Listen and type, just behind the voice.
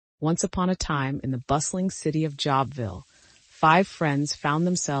Once upon a time, in the bustling city of Jobville, 5 friends found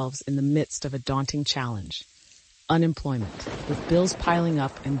themselves in the midst of a daunting challenge. Unemployment. With bills piling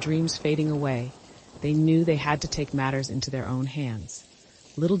up and dreams fading away, they knew they had to take matters into their own hands.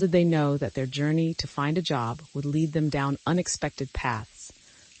 Little did they know that their journey to find a job would lead them down unexpected paths,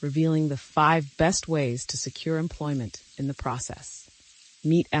 revealing the 5 best ways to secure employment in the process.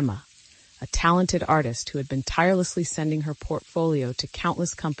 Meet Emma, a talented artist who had been tirelessly sending her portfolio to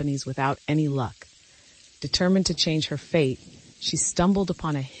countless companies without any luck. Determined to change her fate, she stumbled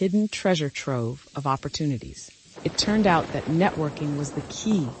upon a hidden treasure trove of opportunities. It turned out that networking was the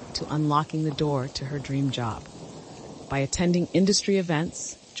key to unlocking the door to her dream job. By attending industry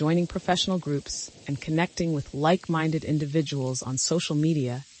events, joining professional groups, and connecting with like-minded individuals on social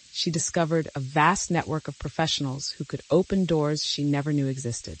media, she discovered a vast network of professionals who could open doors she never knew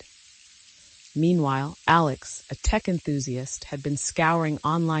existed. Meanwhile, Alex, a tech enthusiast, had been scouring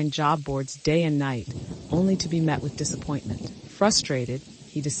online job boards day and night, only to be met with disappointment. Frustrated,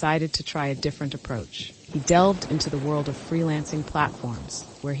 he decided to try a different approach. He delved into the world of freelancing platforms,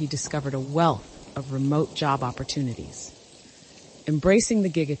 where he discovered a wealth of remote job opportunities. Embracing the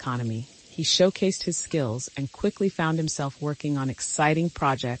gig economy, he showcased his skills and quickly found himself working on exciting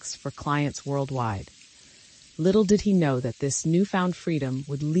projects for clients worldwide. Little did he know that this newfound freedom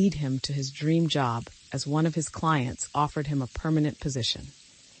would lead him to his dream job, as one of his clients offered him a permanent position.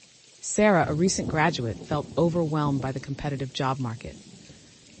 Sarah, a recent graduate, felt overwhelmed by the competitive job market.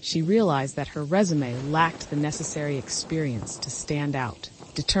 She realized that her resume lacked the necessary experience to stand out.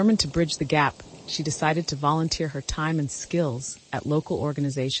 Determined to bridge the gap, she decided to volunteer her time and skills at local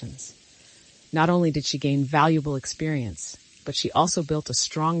organizations. Not only did she gain valuable experience, but she also built a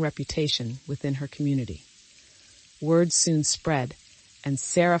strong reputation within her community. Word soon spread, and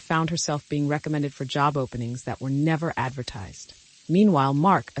Sarah found herself being recommended for job openings that were never advertised. Meanwhile,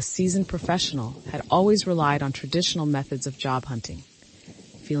 Mark, a seasoned professional, had always relied on traditional methods of job hunting.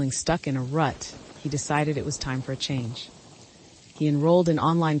 Feeling stuck in a rut, he decided it was time for a change. He enrolled in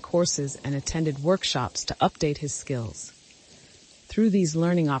online courses and attended workshops to update his skills. Through these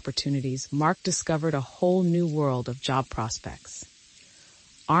learning opportunities, Mark discovered a whole new world of job prospects.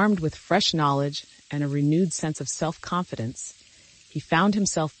 Armed with fresh knowledge and a renewed sense of self-confidence, he found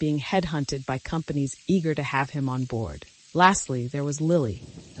himself being headhunted by companies eager to have him on board. Lastly, there was Lily,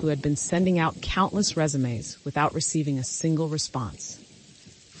 who had been sending out countless resumes without receiving a single response.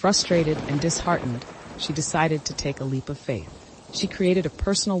 Frustrated and disheartened, she decided to take a leap of faith. She created a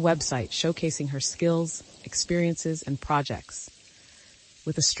personal website showcasing her skills, experiences, and projects.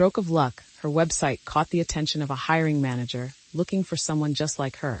 With a stroke of luck, her website caught the attention of a hiring manager looking for someone just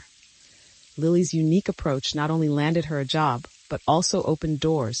like her. Lily's unique approach not only landed her a job, but also opened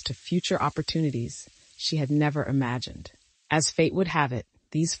doors to future opportunities she had never imagined. As fate would have it,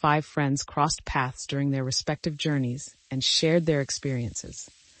 these 5 friends crossed paths during their respective journeys and shared their experiences.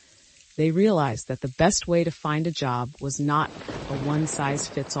 They realized that the best way to find a job was not a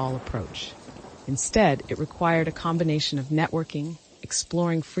one-size-fits-all approach. Instead, it required a combination of networking,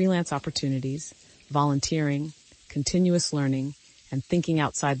 exploring freelance opportunities, volunteering, continuous learning, and thinking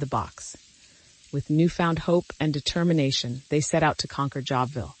outside the box. With newfound hope and determination, they set out to conquer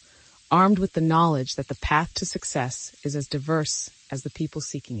Jobville, armed with the knowledge that the path to success is as diverse as the people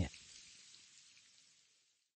seeking it.